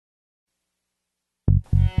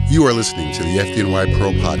You are listening to the FDNY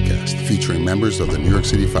Pro podcast featuring members of the New York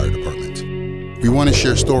City Fire Department. We want to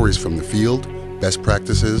share stories from the field, best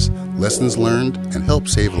practices, lessons learned, and help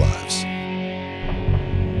save lives.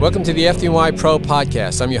 Welcome to the FDNY Pro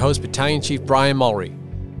podcast. I'm your host, Battalion Chief Brian Mulry.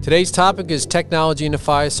 Today's topic is technology in the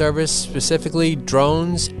fire service, specifically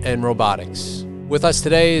drones and robotics. With us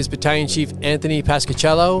today is Battalion Chief Anthony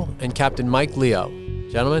Pasquicello and Captain Mike Leo.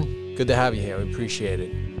 Gentlemen, good to have you here. We appreciate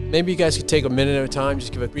it. Maybe you guys could take a minute at a time,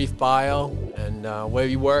 just give a brief bio and where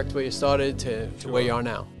you worked, where you started, to where you are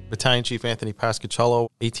now. Battalion Chief Anthony Pasquicello,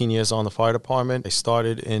 18 years on the fire department. I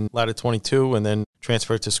started in Ladder 22 and then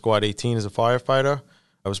transferred to Squad 18 as a firefighter.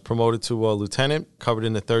 I was promoted to a lieutenant, covered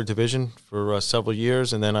in the 3rd Division for several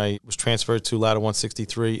years, and then I was transferred to Ladder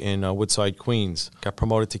 163 in Woodside, Queens. Got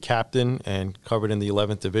promoted to captain and covered in the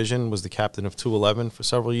 11th Division, was the captain of 211 for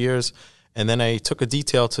several years. And then I took a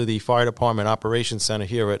detail to the Fire Department Operations Center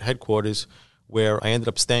here at headquarters, where I ended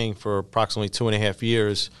up staying for approximately 2.5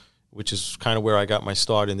 years, which is kind of where I got my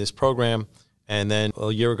start in this program. And then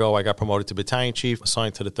a year ago, I got promoted to Battalion Chief,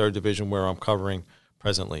 assigned to the 3rd Division, where I'm covering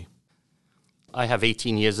presently. I have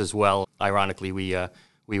 18 years as well. Ironically, we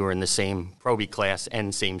were in the same Proby class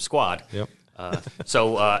and same squad. Yep.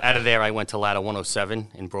 So out of there, I went to Ladder 107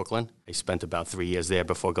 in Brooklyn. I spent about 3 years there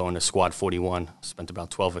before going to Squad 41. Spent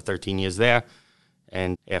about 12 or 13 years there.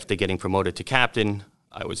 And after getting promoted to captain,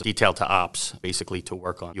 I was detailed to ops, basically to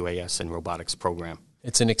work on UAS and robotics program.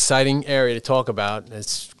 It's an exciting area to talk about.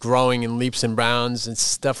 It's growing in leaps and bounds.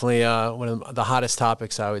 It's definitely one of the hottest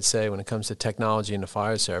topics, I would say, when it comes to technology in the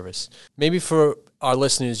fire service. Maybe for our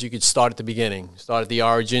listeners, you could start at the beginning, start at the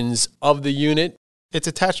origins of the unit. It's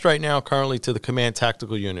attached right now currently to the Command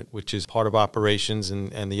Tactical Unit, which is part of operations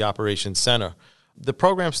and the Operations Center. The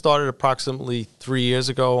program started approximately 3 years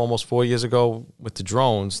ago, almost 4 years ago with the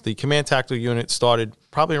drones. The Command Tactical Unit started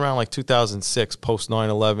probably around like 2006, post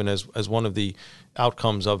 9/11, as one of the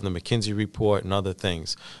outcomes of the McKinsey report and other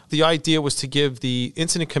things. The idea was to give the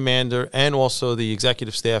incident commander and also the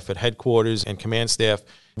executive staff at headquarters and command staff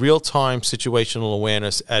real-time situational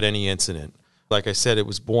awareness at any incident. Like I said, it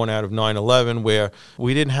was born out of 9/11, where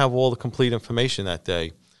we didn't have all the complete information that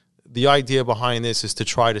day. The idea behind this is to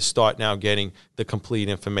try to start now getting the complete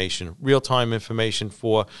information, real-time information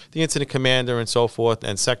for the incident commander and so forth,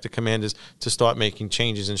 and sector commanders to start making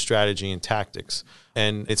changes in strategy and tactics.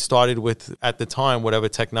 And it started with, at the time, whatever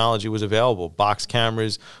technology was available, box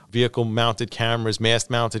cameras, vehicle-mounted cameras,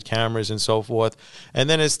 mast-mounted cameras, and so forth. And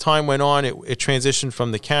then as time went on, it transitioned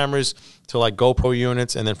from the cameras to like GoPro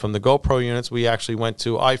units, and then from the GoPro units, we actually went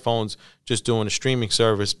to iPhones, just doing a streaming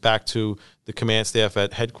service back to the command staff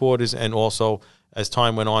at headquarters, and also, as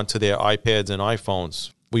time went on, to their iPads and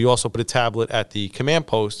iPhones. We also put a tablet at the command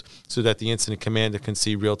post so that the incident commander can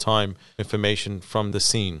see real-time information from the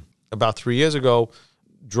scene. About 3 years ago,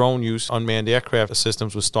 drone use, unmanned aircraft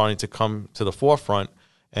systems was starting to come to the forefront,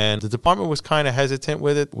 and the department was kind of hesitant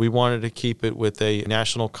with it. We wanted to keep it with a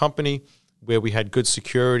national company where we had good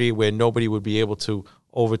security, where nobody would be able to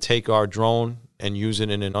overtake our drone and use it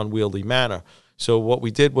in an unwieldy manner. So what we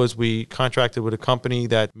did was we contracted with a company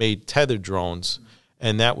that made tethered drones,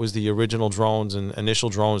 and that was the original drones and initial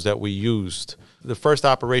drones that we used. The first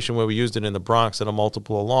operation where we used it in the Bronx at a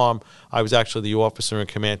multiple alarm, I was actually the officer in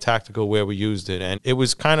Command Tactical where we used it. And it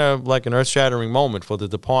was kind of like an earth-shattering moment for the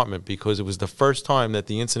department, because it was the first time that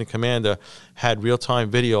the incident commander had real-time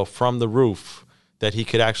video from the roof that he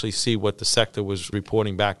could actually see what the sector was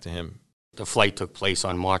reporting back to him. The flight took place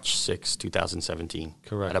on March 6, 2017.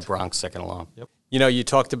 Correct. At a Bronx second alarm. Yep. You know, you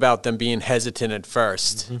talked about them being hesitant at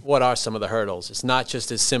first. Mm-hmm. What are some of the hurdles? It's not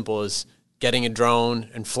just as simple as getting a drone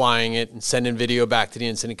and flying it and sending video back to the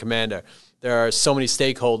incident commander. There are so many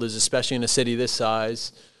stakeholders, especially in a city this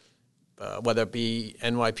size, whether it be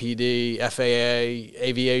NYPD, FAA,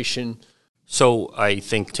 aviation. So I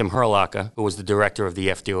think Tim Herlacher, who was the director of the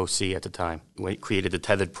FDOC at the time, when he created the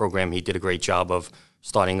tethered program, he did a great job of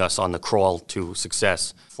starting us on the crawl to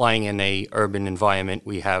success. Flying in a urban environment,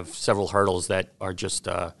 we have several hurdles that are just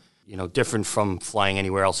different from flying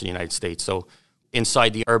anywhere else in the United States. So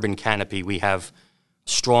inside the urban canopy, we have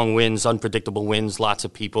strong winds, unpredictable winds, lots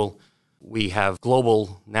of people. We have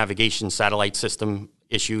global navigation satellite system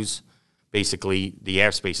issues. Basically, the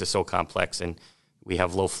airspace is so complex, and we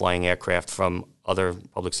have low-flying aircraft from other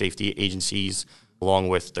public safety agencies, along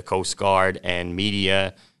with the Coast Guard and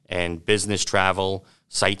media and business travel,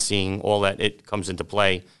 sightseeing, all that, it comes into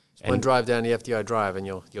play. One drive down the FDR Drive and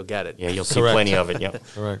you'll get it. Yeah, you'll see plenty of it, yeah.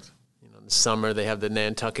 Correct. In the summer, they have the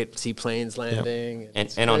Nantucket seaplanes landing. Yep.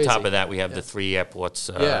 And on top of that, we have the 3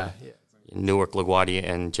 airports, Newark, LaGuardia,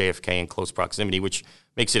 and JFK in close proximity, which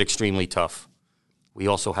makes it extremely tough. We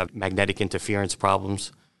also have magnetic interference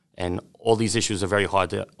problems. And all these issues are very hard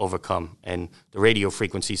to overcome. And the radio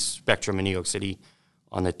frequency spectrum in New York City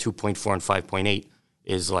on the 2.4 and 5.8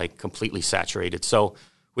 is like completely saturated. So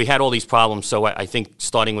we had all these problems. So I think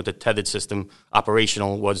starting with the tethered system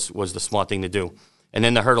operational was the smart thing to do. And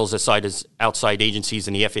then the hurdles aside as outside agencies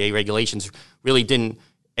and the FAA regulations really didn't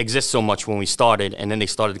exist so much when we started, and then they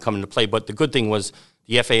started to come into play. But the good thing was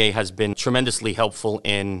the FAA has been tremendously helpful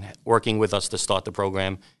in working with us to start the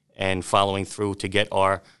program and following through to get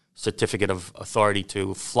our certificate of authority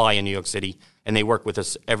to fly in New York City, and they work with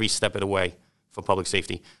us every step of the way for public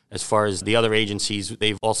safety. As far as the other agencies,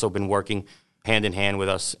 they've also been working hand in hand with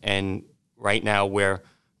us, and right now we're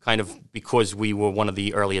kind of, because we were one of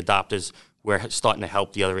the early adopters, we're starting to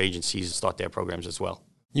help the other agencies start their programs as well.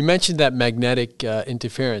 You mentioned that magnetic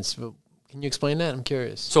interference. Can you explain that? I'm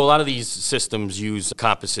curious. So a lot of these systems use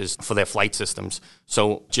compasses for their flight systems.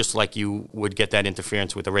 So just like you would get that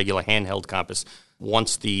interference with a regular handheld compass,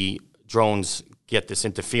 once the drones get this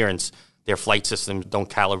interference, their flight systems don't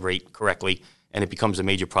calibrate correctly, and it becomes a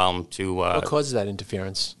major problem to... what causes that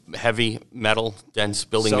interference? Heavy metal, dense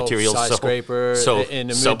building materials. Skyscraper, in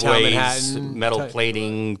the subways, Manhattan, metal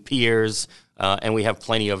plating, piers, and we have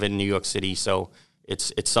plenty of it in New York City. So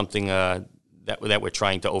it's something that we're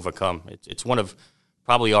trying to overcome. It's one of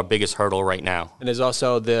probably our biggest hurdle right now. And there's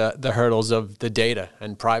also the hurdles of the data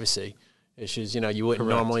and privacy issues, you wouldn't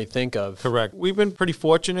normally think of. Correct. We've been pretty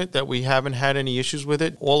fortunate that we haven't had any issues with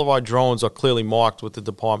it. All of our drones are clearly marked with the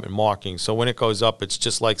department marking. So when it goes up, it's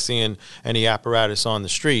just like seeing any apparatus on the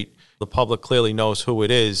street. The public clearly knows who it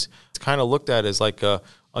is. It's kind of looked at as like a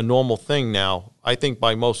normal thing now, I think,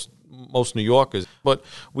 by most New Yorkers. But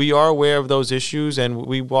we are aware of those issues, and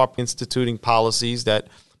we are instituting policies that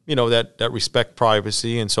that respect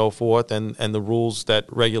privacy and so forth, and the rules that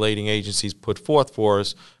regulating agencies put forth for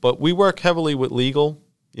us. But we work heavily with legal.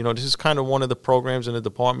 This is kind of one of the programs in the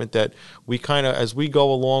department that we kind of, as we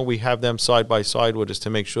go along, we have them side by side with us to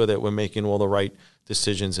make sure that we're making all the right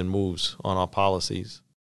decisions and moves on our policies.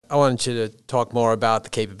 I wanted you to talk more about the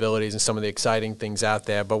capabilities and some of the exciting things out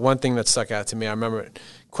there. But one thing that stuck out to me, I remember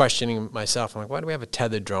questioning myself. I'm like, why do we have a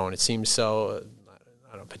tethered drone? It seems so,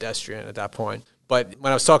 pedestrian at that point. But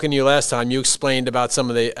when I was talking to you last time, you explained about some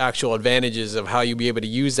of the actual advantages of how you'd be able to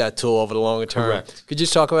use that tool over the longer term. Correct. Could you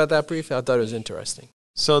just talk about that briefly? I thought it was interesting.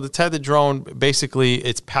 So the tethered drone, basically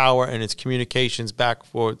its power and its communications back and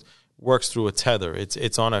forth works through a tether.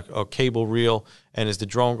 It's on a cable reel, and as the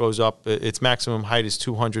drone goes up, its maximum height is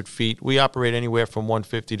 200 feet. We operate anywhere from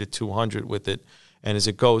 150 to 200 with it. And as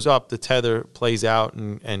it goes up, the tether plays out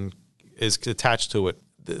and is attached to it.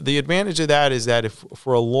 The advantage of that is that if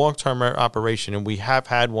for a long-term operation, and we have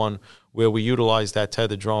had one where we utilize that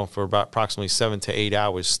tethered drone for about approximately 7 to 8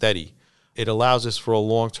 hours steady, it allows us for a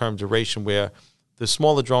long-term duration where the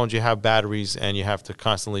smaller drones, you have batteries and you have to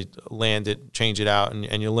constantly land it, change it out,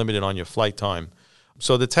 and you're limited on your flight time.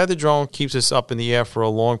 So the tethered drone keeps us up in the air for a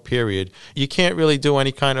long period. You can't really do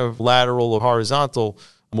any kind of lateral or horizontal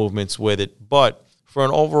movements with it, but for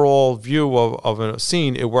an overall view of a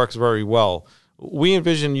scene, it works very well. We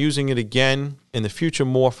envision using it again in the future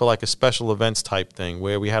more for like a special events type thing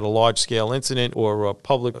where we had a large-scale incident or a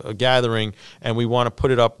public gathering and we want to put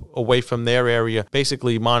it up away from their area,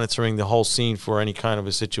 basically monitoring the whole scene for any kind of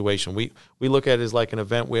a situation. We look at it as like an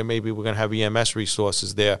event where maybe we're going to have EMS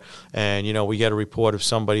resources there and, we get a report of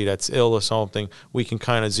somebody that's ill or something. We can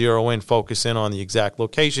kind of zero in, focus in on the exact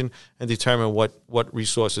location and determine what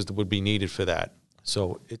resources would be needed for that.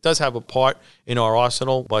 So it does have a part in our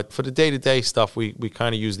arsenal, but for the day-to-day stuff, we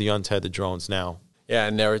kind of use the untethered drones now. Yeah,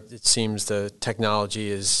 and there it seems the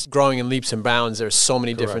technology is growing in leaps and bounds. There's so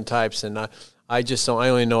many different types, and I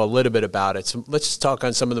only know a little bit about it. So let's just talk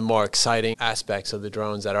on some of the more exciting aspects of the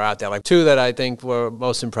drones that are out there. Like two that I think were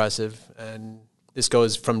most impressive, and this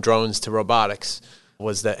goes from drones to robotics,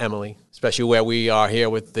 was the Emily, especially where we are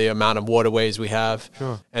here with the amount of waterways we have,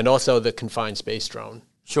 and also the confined space drone.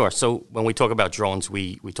 Sure. So when we talk about drones,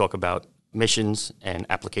 we talk about missions and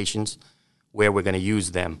applications, where we're going to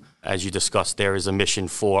use them. As you discussed, there is a mission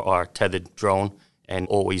for our tethered drone and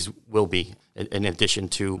always will be. In addition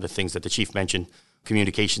to the things that the chief mentioned,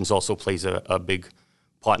 communications also plays a big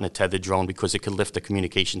part in the tethered drone because it could lift the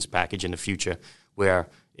communications package in the future where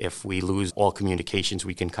if we lose all communications,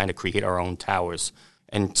 we can kind of create our own towers.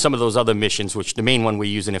 And some of those other missions, which the main one we're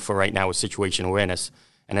using it for right now is situation awareness.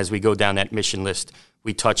 And as we go down that mission list,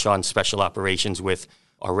 we touch on special operations with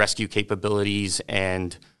our rescue capabilities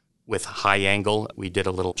and with high angle. We did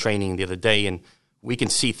a little training the other day, and we can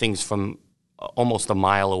see things from almost a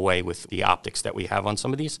mile away with the optics that we have on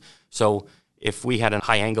some of these. So if we had a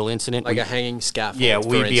high-angle incident. Like a hanging scaffold, Yeah,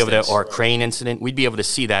 we'd be able to, or a instance. crane incident, we'd be able to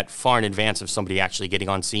see that far in advance of somebody actually getting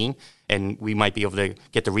on scene, and we might be able to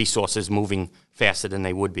get the resources moving faster than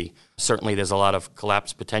they would be. Certainly there's a lot of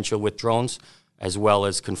collapse potential with drones, as well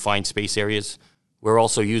as confined space areas. We're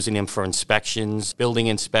also using them for inspections, building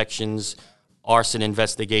inspections, arson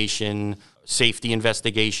investigation, safety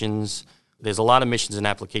investigations. There's a lot of missions and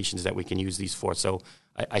applications that we can use these for. So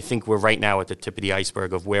I think we're right now at the tip of the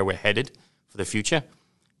iceberg of where we're headed for the future.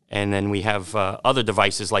 And then we have other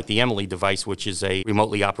devices like the Emily device, which is a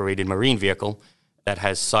remotely operated marine vehicle that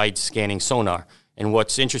has side scanning sonar. And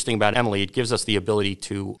what's interesting about Emily, it gives us the ability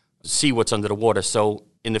to see what's under the water. So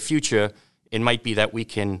in the future, it might be that we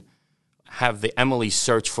can have the Emily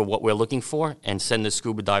search for what we're looking for and send the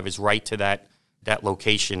scuba divers right to that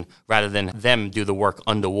location rather than them do the work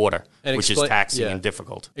underwater, And which is taxing and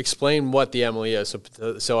difficult. Explain what the Emily is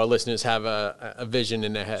so our listeners have a vision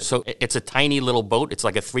in their head. So it's a tiny little boat. It's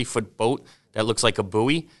like a 3-foot boat that looks like a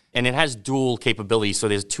buoy, and it has dual capabilities. So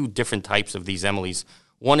there's 2 different types of these Emilys.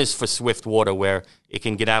 One is for swift water where it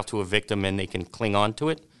can get out to a victim and they can cling on to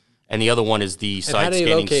it. And the other one is the side and how do you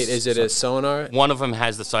scanning. locate? Is it a sonar? One of them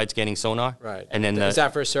has the side scanning sonar. Right. And then is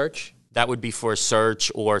that for a search? that would be for a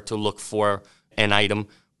search or to look for an item.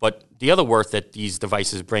 But the other worth that these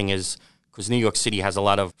devices bring is, because New York City has a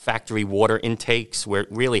lot of factory water intakes where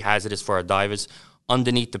it's really hazardous for our divers.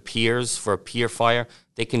 Underneath the piers for a pier fire,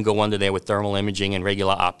 they can go under there with thermal imaging and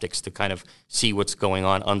regular optics to kind of see what's going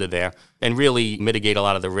on under there and really mitigate a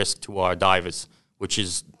lot of the risk to our divers, which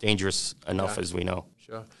is dangerous enough as we know.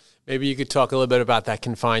 Sure. Maybe you could talk a little bit about that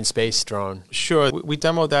confined space drone. Sure. We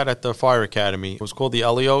demoed that at the Fire Academy. It was called the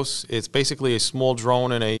Elios. It's basically a small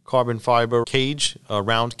drone in a carbon fiber cage, a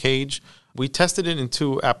round cage. We tested it in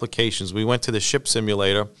 2 applications. We went to the ship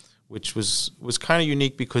simulator, which was kind of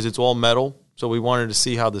unique because it's all metal. So we wanted to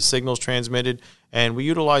see how the signal's transmitted. And we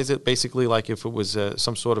utilized it basically like if it was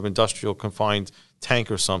some sort of industrial confined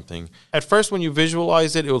tank or something. At first, when you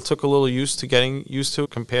visualize it, it took a little getting used to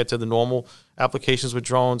compared to the normal applications with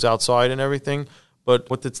drones outside and everything. But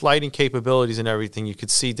with its lighting capabilities and everything, you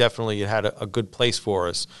could see definitely it had a good place for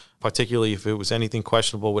us, particularly if it was anything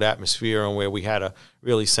questionable with atmosphere and where we had to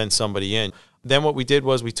really send somebody in. Then what we did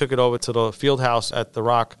was we took it over to the field house at The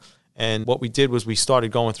Rock. And what we did was we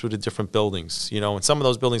started going through the different buildings, and some of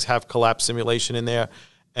those buildings have collapse simulation in there.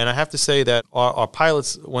 And I have to say that our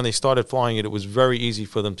pilots, when they started flying it, it was very easy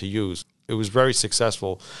for them to use. It was very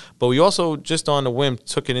successful. But we also, just on the whim,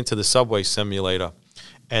 took it into the subway simulator.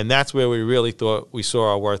 And that's where we really thought we saw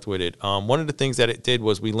our worth with it. One of the things that it did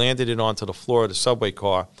was we landed it onto the floor of the subway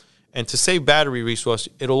car. And to save battery resource,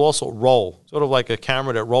 it'll also roll, sort of like a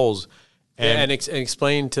camera that rolls. And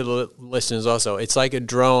explain to the listeners also, it's like a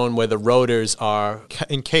drone where the rotors are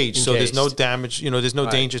encaged. So there's no damage, there's no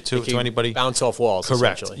danger to anybody. Bounce off walls,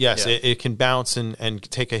 correct. essentially. Yes, Yeah. it can bounce and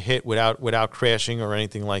take a hit without crashing or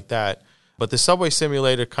anything like that. But the subway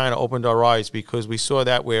simulator kind of opened our eyes because we saw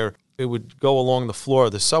that where it would go along the floor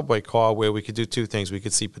of the subway car where we could do 2 things. We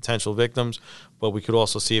could see potential victims, but we could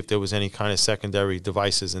also see if there was any kind of secondary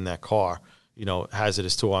devices in that car,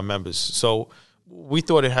 hazardous to our members. So we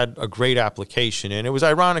thought it had a great application, and it was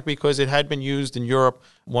ironic because it had been used in Europe.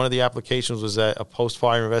 One of the applications was a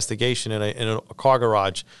post-fire investigation in a car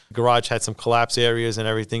garage. The garage had some collapse areas and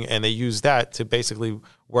everything, and they used that to basically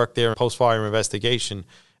work their post-fire investigation.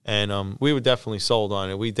 And we were definitely sold on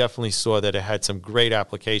it. We definitely saw that it had some great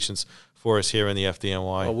applications for us here in the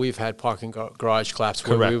FDNY. Well, we've had parking garage collapse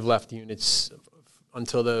where Correct. we've left units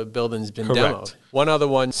until the building's been Correct. demoed. One other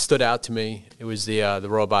one stood out to me. It was the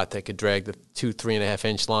robot that could drag the 2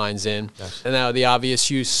 3.5-inch lines in. Yes. And now the obvious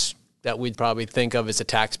use that we'd probably think of as a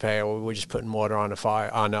taxpayer, where we're just putting water on the fire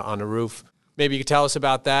on the roof. Maybe you could tell us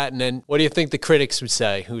about that. And then what do you think the critics would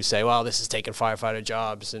say, who say, well, this is taking firefighter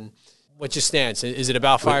jobs? And what's your stance? Is it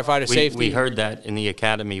about firefighter safety? We heard that in the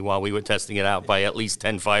academy while we were testing it out by at least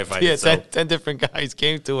 10 firefighters. Yeah, so 10 different guys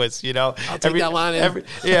came to us, I'll take that line in.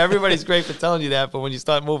 Everybody's great for telling you that, but when you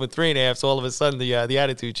start moving 3.5, all of a sudden the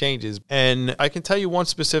attitude changes. And I can tell you one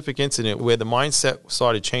specific incident where the mindset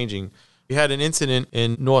started changing. We had an incident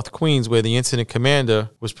in North Queens where the incident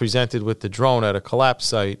commander was presented with the drone at a collapse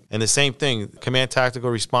site. And the same thing, Command Tactical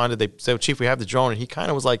responded. They said, Chief, we have the drone. And he kind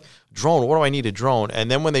of was like, drone, what do I need a drone? And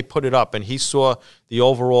then when they put it up and he saw the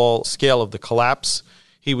overall scale of the collapse,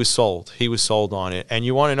 he was sold. He was sold on it. And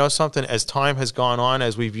you want to know something? As time has gone on,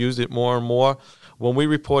 as we've used it more and more, when we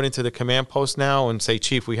report into the command post now and say,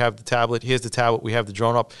 Chief, we have the tablet, here's the tablet, we have the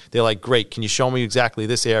drone up, they're like, great, can you show me exactly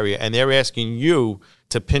this area? And they're asking you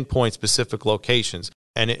to pinpoint specific locations.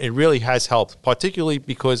 And it really has helped, particularly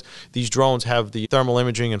because these drones have the thermal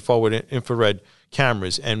imaging and forward infrared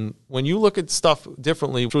cameras. And when you look at stuff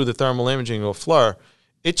differently through the thermal imaging or FLIR,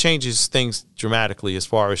 it changes things dramatically as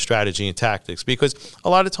far as strategy and tactics, because a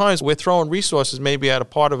lot of times we're throwing resources maybe at a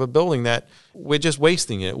part of a building that we're just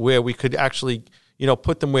wasting it, where we could actually,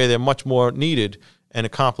 put them where they're much more needed and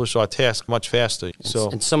accomplish our task much faster.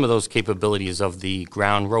 And some of those capabilities of the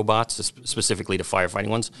ground robots, specifically the firefighting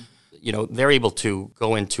ones, they're able to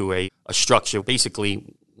go into a structure basically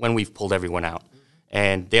when we've pulled everyone out.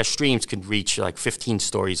 And their streams could reach like 15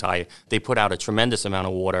 stories high. They put out a tremendous amount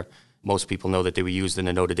of water. Most people know that they were used in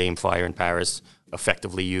the Notre Dame fire in Paris,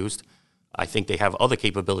 effectively used. I think they have other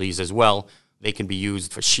capabilities as well. They can be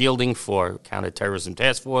used for shielding for counterterrorism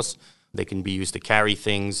task force. They can be used to carry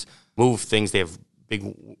things, move things. They have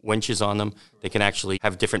big winches on them. They can actually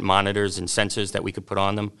have different monitors and sensors that we could put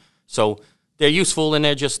on them. So they're useful, and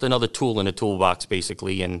they're just another tool in a toolbox,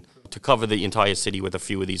 basically. And to cover the entire city with a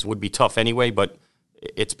few of these would be tough anyway, but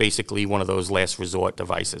it's basically one of those last resort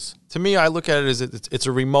devices. To me, I look at it as it's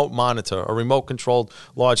a remote monitor, a remote-controlled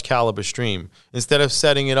large caliber stream. Instead of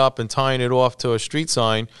setting it up and tying it off to a street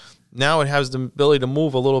sign, now it has the ability to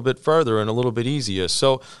move a little bit further and a little bit easier.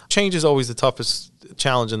 So change is always the toughest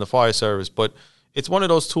challenge in the fire service, but it's one of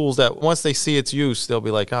those tools that once they see its use, they'll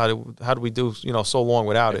be like, how do we do so long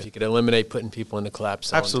without it? If you could eliminate putting people in the collapse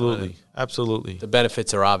zone. Absolutely. The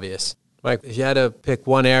benefits are obvious. Mike, if you had to pick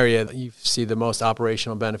one area that you see the most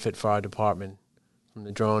operational benefit for our department from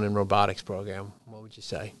the drone and robotics program, what would you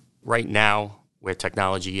say? Right now, where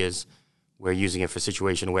technology is, we're using it for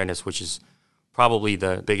situation awareness, which is probably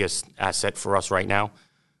the biggest asset for us right now.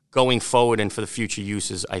 Going forward and for the future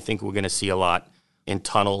uses, I think we're going to see a lot in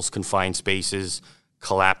tunnels, confined spaces,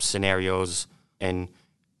 collapse scenarios, and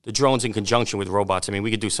the drones in conjunction with robots. I mean,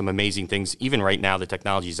 we could do some amazing things. Even right now, the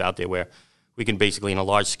technology is out there where we can basically, in a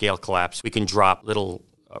large-scale collapse, we can drop little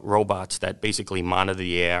robots that basically monitor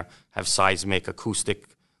the air, have seismic,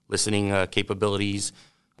 acoustic listening capabilities,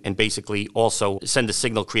 and basically also send a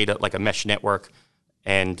signal, create like a mesh network,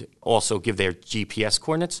 and also give their GPS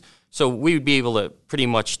coordinates. So we would be able to pretty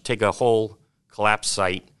much take a whole collapse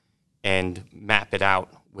site and map it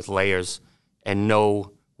out with layers and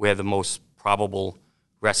know where the most probable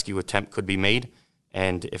rescue attempt could be made.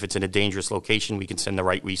 And if it's in a dangerous location, we can send the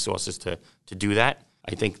right resources to do that.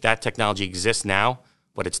 I think that technology exists now,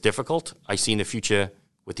 but it's difficult. I see in the future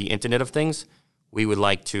with the Internet of Things, we would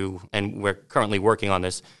like to, and we're currently working on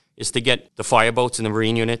this, is to get the fireboats in the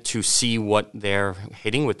Marine unit to see what they're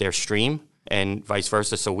hitting with their stream and vice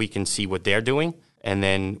versa, so we can see what they're doing. And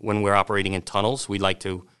then when we're operating in tunnels, we'd like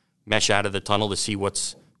to mesh out of the tunnel to see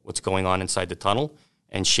what's going on inside the tunnel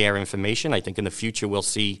and share information. I think in the future we'll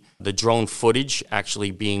see the drone footage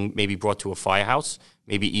actually being maybe brought to a firehouse,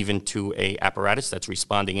 maybe even to a apparatus that's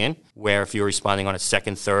responding in, where if you're responding on a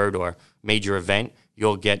second, third, or major event,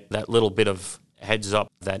 you'll get that little bit of heads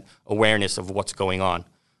up, that awareness of what's going on.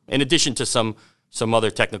 In addition to some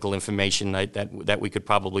other technical information that we could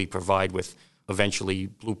probably provide with eventually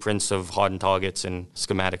blueprints of hardened targets and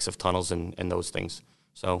schematics of tunnels and those things.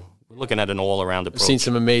 So we're looking at an all-around approach. I've seen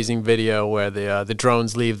some amazing video where the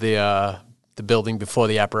drones leave the building before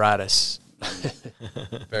the apparatus.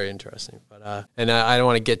 Very interesting. But and I don't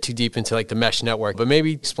want to get too deep into like the mesh network, but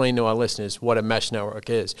maybe explain to our listeners what a mesh network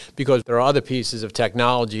is, because there are other pieces of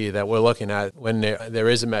technology that we're looking at when there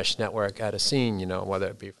is a mesh network at a scene, whether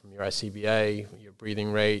it be from your SCBA, your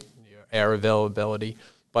breathing rate, your air availability.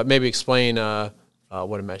 But maybe explain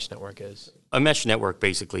what a mesh network is. A mesh network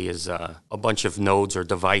basically is a bunch of nodes or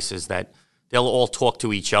devices that they'll all talk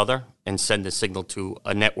to each other and send a signal to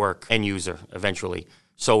a network end user eventually.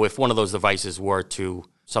 So if one of those devices were to,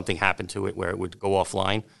 something happen to it where it would go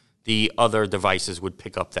offline, the other devices would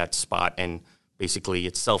pick up that spot, and basically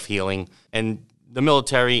it's self-healing. And the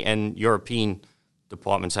military and European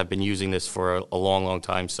departments have been using this for a long, long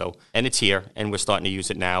time. So, and it's here, and we're starting to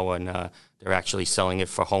use it now, and they're actually selling it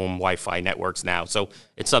for home Wi-Fi networks now. So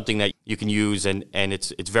it's something that you can use, and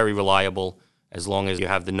it's very reliable as long as you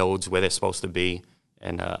have the nodes where they're supposed to be.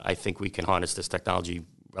 And I think we can harness this technology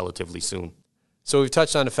relatively soon. So we've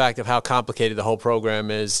touched on the fact of how complicated the whole program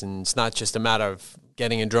is, and it's not just a matter of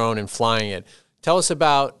getting a drone and flying it. Tell us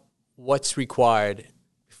about what's required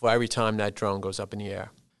for every time that drone goes up in the air.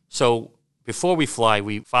 So before we fly,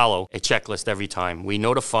 we follow a checklist every time. We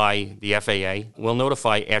notify the FAA. We'll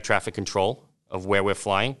notify air traffic control of where we're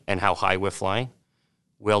flying and how high we're flying.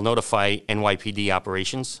 We'll notify NYPD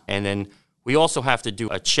operations. And then we also have to do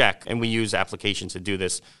a check, and we use applications to do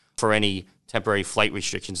this for any temporary flight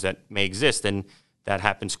restrictions that may exist. And that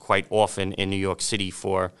happens quite often in New York City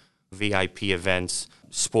for VIP events,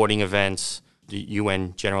 sporting events, the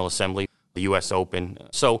UN General Assembly, the U.S. Open.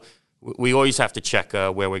 So We always have to check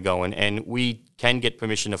where we're going, and we can get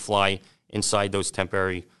permission to fly inside those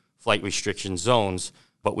temporary flight restriction zones,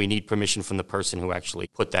 but we need permission from the person who actually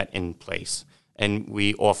put that in place. And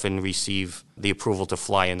we often receive the approval to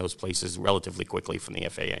fly in those places relatively quickly from the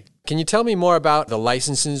FAA. Can you tell me more about the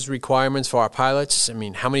licenses requirements for our pilots? I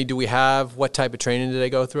mean, how many do we have? What type of training do they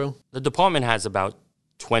go through? The department has about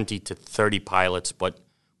 20 to 30 pilots, but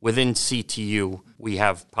within CTU, we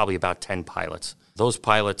have probably about 10 pilots. Those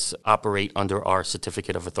pilots operate under our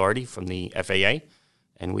certificate of authority from the FAA,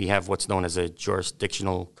 and we have what's known as a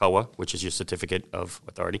jurisdictional COA, which is your certificate of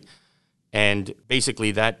authority. And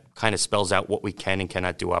basically that kind of spells out what we can and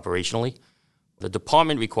cannot do operationally. The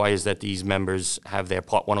department requires that these members have their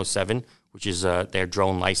Part 107, which is their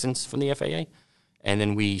drone license from the FAA. And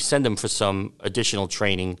then we send them for some additional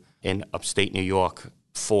training in upstate New York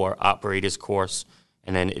for operators course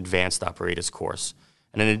and then advanced operators course.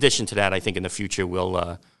 And in addition to that, I think in the future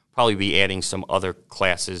we'll probably be adding some other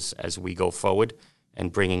classes as we go forward and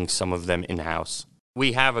bringing some of them in-house.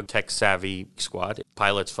 We have a tech-savvy squad,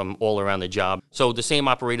 pilots from all around the job. So the same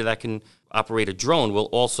operator that can operate a drone will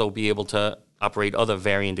also be able to operate other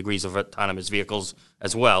varying degrees of autonomous vehicles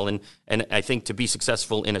as well. And I think to be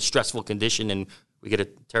successful in a stressful condition and we get a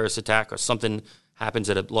terrorist attack or something happens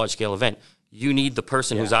at a large-scale event, you need the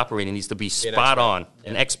person who's operating needs to be spot on,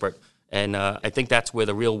 an expert. And I think that's where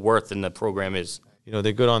the real worth in the program is. You know,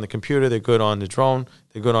 they're good on the computer, they're good on the drone,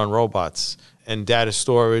 they're good on robots and data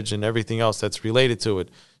storage and everything else that's related to it.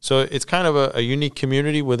 So it's kind of a unique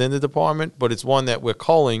community within the department, but it's one that we're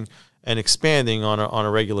culling and expanding on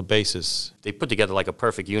a regular basis. They put together like a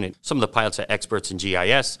perfect unit. Some of the pilots are experts in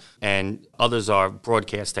GIS, and others are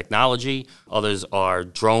broadcast technology, others are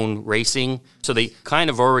drone racing. So they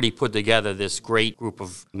kind of already put together this great group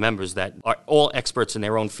of members that are all experts in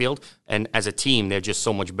their own field, and as a team, they're just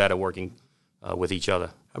so much better working with each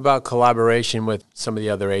other. How about collaboration with some of the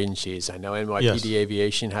other agencies? I know NYPD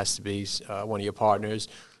Aviation has to be one of your partners.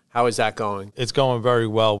 How is that going? It's going very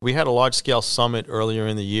well. We had a large-scale summit earlier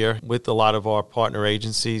in the year with a lot of our partner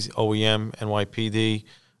agencies, OEM, NYPD,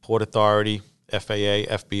 Port Authority, FAA,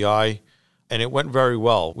 FBI, and it went very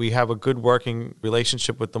well. We have a good working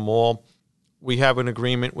relationship with them all. We have an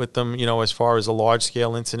agreement with them, you know, as far as a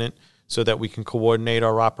large-scale incident so that we can coordinate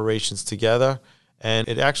our operations together. And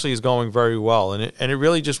it actually is going very well. And it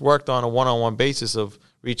really just worked on a one-on-one basis of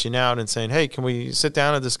reaching out and saying, hey, can we sit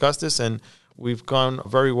down and discuss this? And we've gone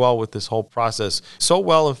very well with this whole process. So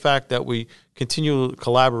well, in fact, that we continue to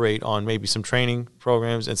collaborate on maybe some training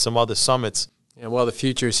programs and some other summits. Yeah, well, the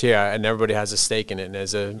future's here, and everybody has a stake in it, and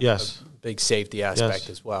there's a big safety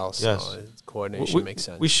aspect as well. So coordination makes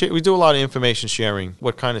sense. We do a lot of information sharing,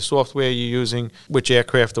 what kind of software you're using, which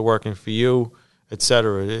aircraft are working for you, et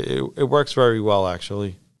cetera. It works very well,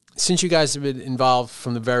 actually. Since you guys have been involved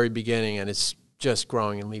from the very beginning, and it's just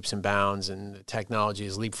growing in leaps and bounds, and the technology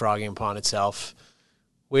is leapfrogging upon itself,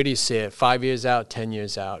 where do you see it? 5 years out, 10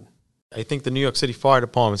 years out? I think the New York City Fire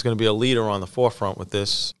Department is going to be a leader on the forefront with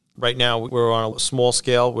this. Right now, we're on a small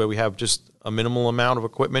scale where we have just a minimal amount of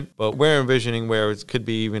equipment, but we're envisioning where it could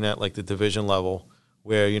be even at like the division level,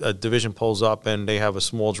 where a division pulls up and they have a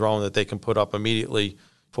small drone that they can put up immediately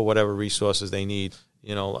for whatever resources they need.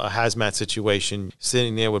 You know, a hazmat situation,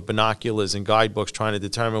 sitting there with binoculars and guidebooks trying to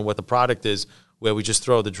determine what the product is, where we just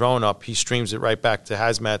throw the drone up, he streams it right back to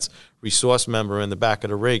hazmat's resource member in the back of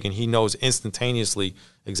the rig, and he knows instantaneously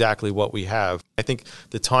exactly what we have. I think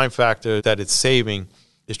the time factor that it's saving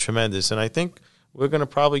is tremendous, and I think we're going to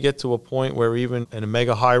probably get to a point where even in a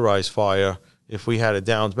mega high-rise fire, if we had a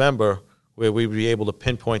downed member, where we would be able to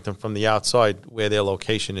pinpoint them from the outside where their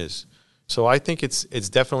location is. So I think it's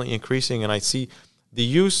definitely increasing, and I see the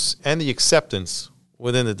use and the acceptance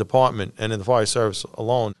within the department and in the fire service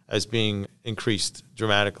alone as being increased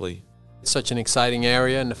dramatically. It's such an exciting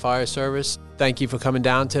area in the fire service. Thank you for coming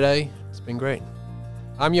down today. It's been great.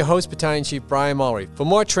 I'm your host, Battalion Chief Brian Mulry. For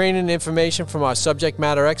more training and information from our subject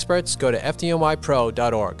matter experts, go to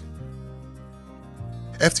fdnypro.org.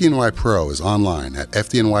 FDNY Pro is online at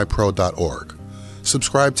fdnypro.org.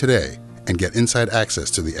 Subscribe today and get inside access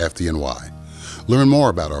to the FDNY. Learn more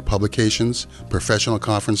about our publications, professional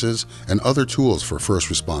conferences, and other tools for first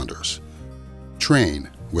responders. Train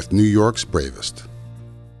with New York's bravest.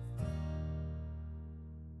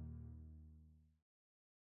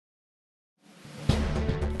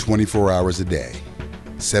 "24 hours a day,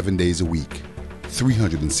 7 days a week,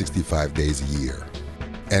 365 days a year.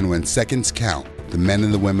 And when seconds count, the men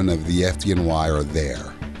and the women of the FDNY are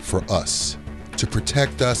there for us, to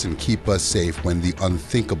protect us and keep us safe when the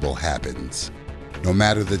unthinkable happens. No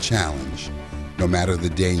matter the challenge, no matter the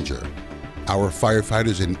danger, our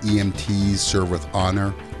firefighters and EMTs serve with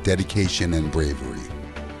honor, dedication, and bravery.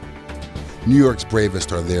 New York's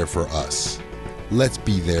bravest are there for us. Let's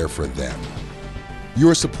be there for them.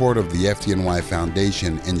 Your support of the FDNY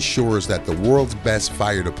Foundation ensures that the world's best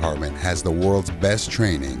fire department has the world's best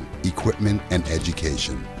training, equipment, and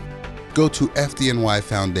education. Go to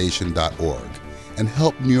fdnyfoundation.org and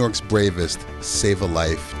help New York's bravest save a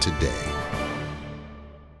life today.